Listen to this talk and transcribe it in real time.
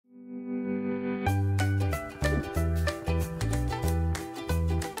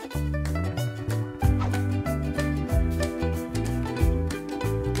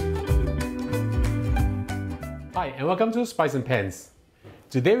and welcome to Spice and Pans.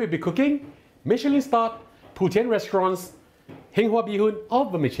 Today we'll be cooking Michelin-starred Putian restaurant's Heng Hwa Bee Hoon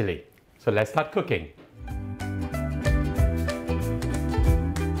of vermicelli. So let's start cooking.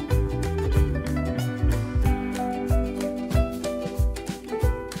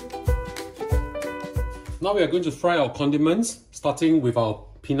 Now we are going to fry our condiments, starting with our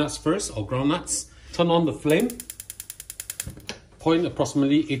peanuts first, or groundnuts. Turn on the flame. Point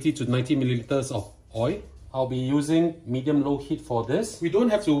approximately 80 to 90 milliliters of oil. I'll be using medium-low heat for this. We don't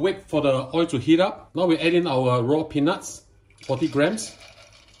have to wait for the oil to heat up. Now we add in our raw peanuts, 40 grams.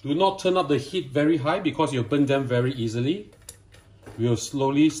 Do not turn up the heat very high because you'll burn them very easily. We'll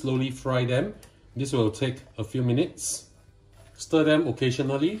slowly fry them. This will take a few minutes. Stir them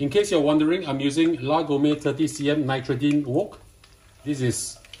occasionally. In case you're wondering, I'm using La Gourmet 30cm nitridine wok. This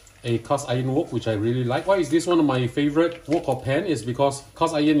is a cast iron wok which I really like. Why is this one of my favorite wok or pan? Is because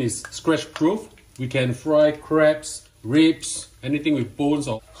cast iron is scratch proof. We can fry crabs, ribs, anything with bones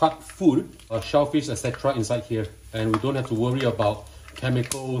or hard food, shellfish, etc. inside here. And we don't have to worry about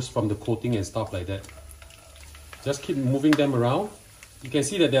chemicals from the coating and stuff like that. Just keep moving them around. You can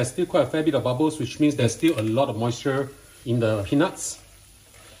see that there's still quite a fair bit of bubbles, which means there's still a lot of moisture in the peanuts.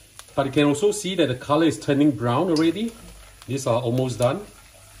 But you can also see that the color is turning brown already. These are almost done.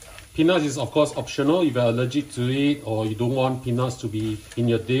 Peanuts is of course optional. If you're allergic to it or you don't want peanuts to be in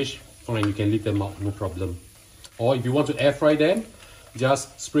your dish, fine, you can leave them out, no problem. Or if you want to air fry them,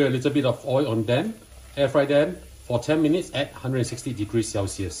 just spray a little bit of oil on them, air fry them for 10 minutes at 160 degrees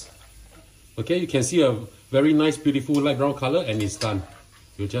Celsius. Okay, you can see a very nice, beautiful light brown color, and it's done.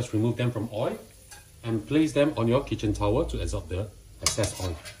 You just remove them from oil and place them on your kitchen towel to absorb the excess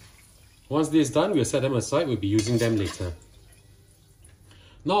oil. Once this is done, we'll set them aside. We'll be using them later.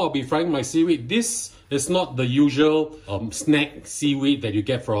 Now I'll be frying my seaweed. This is not the usual snack seaweed that you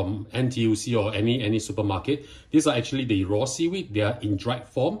get from NTUC or any supermarket. These are actually the raw seaweed. They are in dried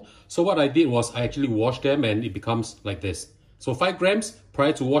form. So what I did was I actually washed them and it becomes like this. So 5 grams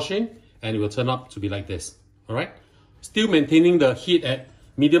prior to washing, and it will turn up to be like this. Alright? Still maintaining the heat at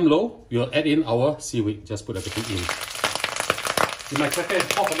medium-low, we'll add in our seaweed. Just put everything in. You might crack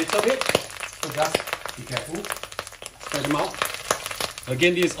it off a little bit, so just be careful. Spread them out.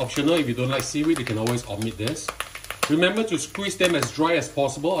 Again, this is optional. If you don't like seaweed, you can always omit this. Remember to squeeze them as dry as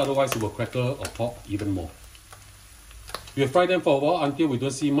possible, otherwise it will crackle or pop even more. We'll fry them for a while until we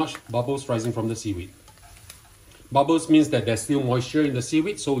don't see much bubbles rising from the seaweed. Bubbles means that there's still moisture in the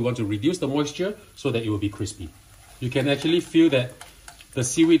seaweed, so we want to reduce the moisture so that it will be crispy. You can actually feel that the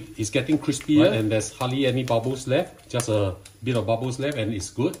seaweed is getting crispier and there's hardly any bubbles left, just a bit of bubbles left, and it's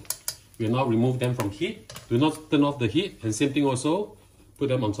good. We'll now remove them from heat. Do not turn off the heat, and same thing also, put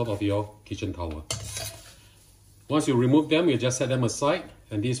them on top of your kitchen towel. Once you remove them, you just set them aside,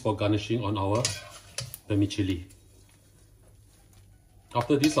 and this is for garnishing on our vermicelli.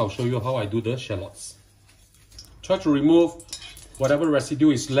 After this, I'll show you how I do the shallots. Try to remove whatever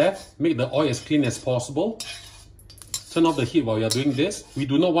residue is left. Make the oil as clean as possible. Turn off the heat while you're doing this. We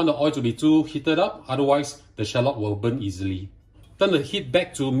do not want the oil to be too heated up, otherwise the shallot will burn easily. Turn the heat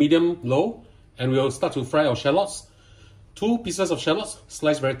back to medium-low, and we'll start to fry our shallots. 2 pieces of shallots,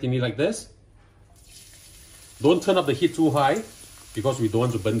 sliced very thinly like this. Don't turn up the heat too high, because we don't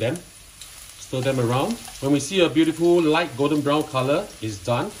want to burn them. Stir them around. When we see a beautiful light golden brown color, it's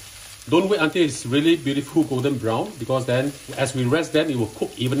done. Don't wait until it's really beautiful golden brown, because then as we rest them, it will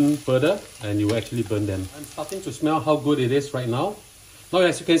cook even further and you will actually burn them. I'm starting to smell how good it is right now. Now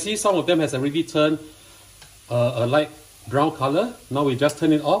as you can see, some of them has already turned a light brown color. Now we just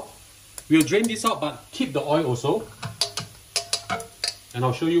turn it off. We'll drain this out, but keep the oil also. And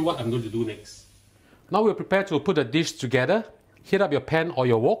I'll show you what I'm going to do next. Now we're prepared to put the dish together. Heat up your pan or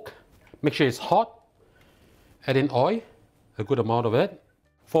your wok. Make sure it's hot. Add in oil, a good amount of it.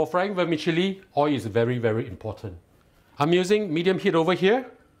 For frying vermicelli, oil is very important. I'm using medium heat over here.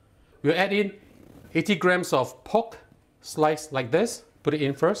 We'll add in 80 grams of pork, sliced like this. Put it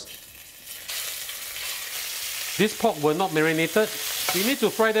in first. This pork will not marinated. We need to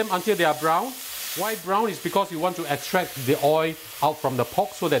fry them until they are brown. Why brown is because you want to extract the oil out from the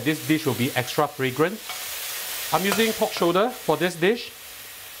pork so that this dish will be extra fragrant. I'm using pork shoulder for this dish.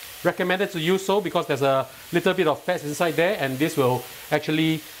 Recommended to use so because there's a little bit of fat inside there, and this will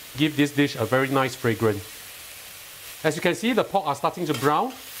actually give this dish a very nice fragrance. As you can see, the pork are starting to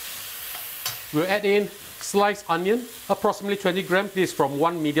brown. We'll add in sliced onion, approximately 20 grams. This is from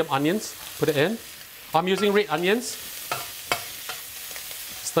 1 medium onions. Put it in. I'm using red onions.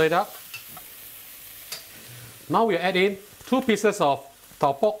 Stir it up. Now we'll add in 2 pieces of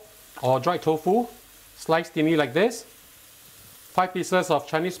tau pok or dried tofu, sliced thinly like this. 5 pieces of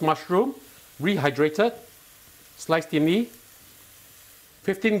Chinese mushroom, rehydrated. sliced thinly.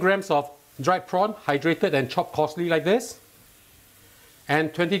 15 grams of dried prawn, hydrated and chopped coarsely like this.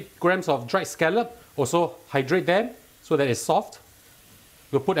 And 20 grams of dried scallop, also hydrate them so that it's soft.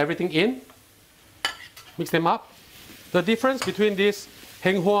 We'll put everything in, mix them up. The difference between this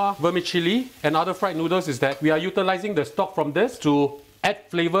Heng Hwa Vermicelli and other fried noodles is that we are utilizing the stock from this to add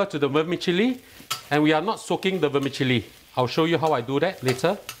flavor to the vermicelli, and we are not soaking the vermicelli. I'll show you how I do that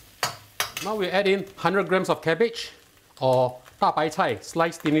later. Now we add in 100 grams of cabbage or 大白菜,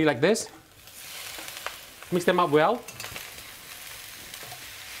 sliced thinly like this. Mix them up well.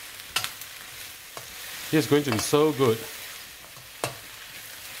 This is going to be so good.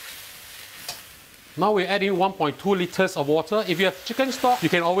 Now we add in 1.2 liters of water. If you have chicken stock, you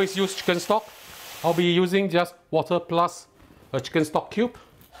can always use chicken stock. I'll be using just water plus a chicken stock cube.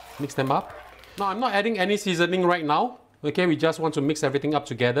 Mix them up. Now I'm not adding any seasoning right now. Okay, we just want to mix everything up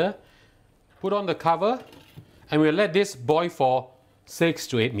together. Put on the cover and we'll let this boil for 6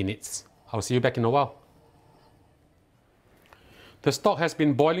 to 8 minutes. I'll see you back in a while. The stock has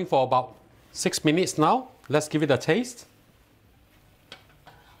been boiling for about 6 minutes now. Let's give it a taste.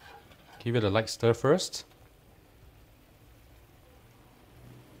 Give it a light stir first.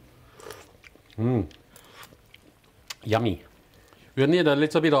 Yummy. We'll need a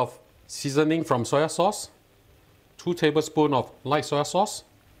little bit of seasoning from soya sauce, 2 tablespoons of light soya sauce,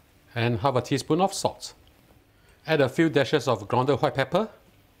 and half a teaspoon of salt. Add a few dashes of grounded white pepper.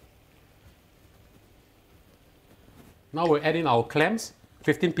 Now we'll add in our clams,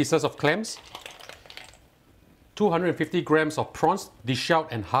 15 pieces of clams, 250 grams of prawns, deshelled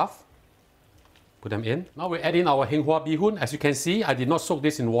and half. Put them in. Now we add in our Heng Hwa Bee Hoon. As you can see, I did not soak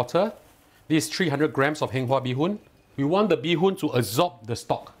this in water. This is 300 grams of Heng Hwa Bee Hoon. We want the bee hoon to absorb the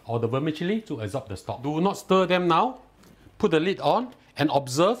stock, or the vermicelli to absorb the stock. Do not stir them now. Put the lid on and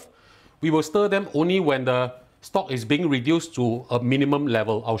observe. We will stir them only when the stock is being reduced to a minimum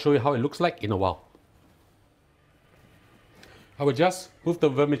level. I'll show you how it looks like in a while. I will just move the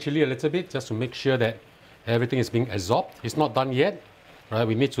vermicelli a little bit just to make sure that everything is being absorbed. It's not done yet. Right?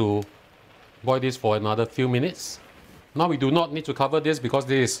 We need to boil this for another few minutes. Now we do not need to cover this because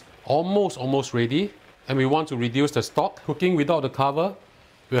this is almost ready, and we want to reduce the stock. Cooking without the cover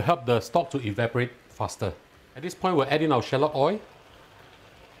will help the stock to evaporate faster. At this point, we'll add in our shallot oil.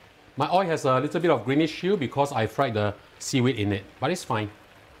 My oil has a little bit of greenish hue because I fried the seaweed in it, but it's fine.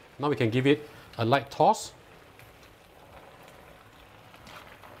 Now we can give it a light toss.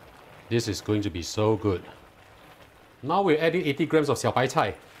 This is going to be so good. Now we're adding 80 grams of xiao bai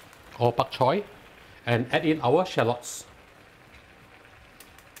cai or pak choy and add in our shallots.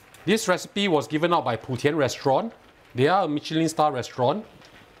 This recipe was given out by Putian restaurant. They are a Michelin star restaurant.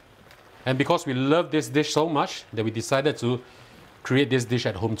 And because we love this dish so much that we decided to create this dish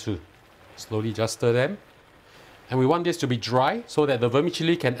at home too. Slowly just stir them. And we want this to be dry so that the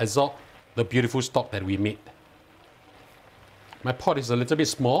vermicelli can absorb the beautiful stock that we made. My pot is a little bit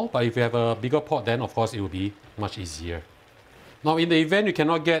small, but if you have a bigger pot, then of course it will be much easier. Now in the event you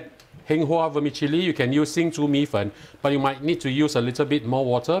cannot get Heng Hwa Vermicelli, you can use Xing Zhu Mi Fen, but you might need to use a little bit more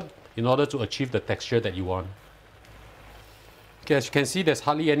water in order to achieve the texture that you want. Okay, as you can see, there's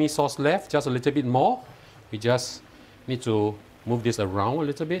hardly any sauce left, just a little bit more. We just need to move this around a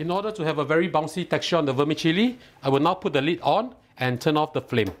little bit. In order to have a very bouncy texture on the vermicelli, I will now put the lid on and turn off the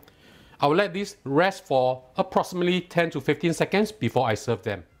flame. I will let this rest for approximately 10 to 15 seconds before I serve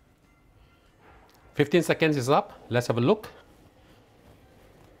them. 15 seconds is up. Let's have a look.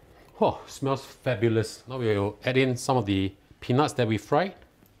 Oh, smells fabulous. Now we will add in some of the peanuts that we fried,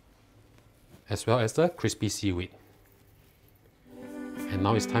 as well as the crispy seaweed. And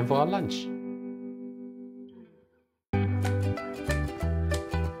now it's time for our lunch.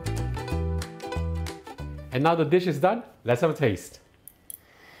 And now the dish is done. Let's have a taste.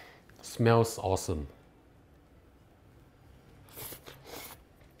 Smells awesome.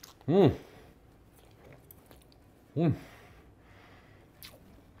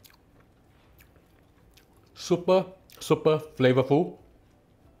 Super flavorful.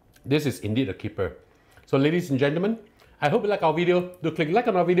 This is indeed a keeper. So ladies and gentlemen, I hope you like our video. Do click like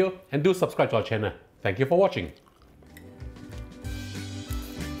on our video and do subscribe to our channel. Thank you for watching.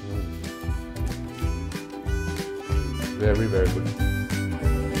 Very good.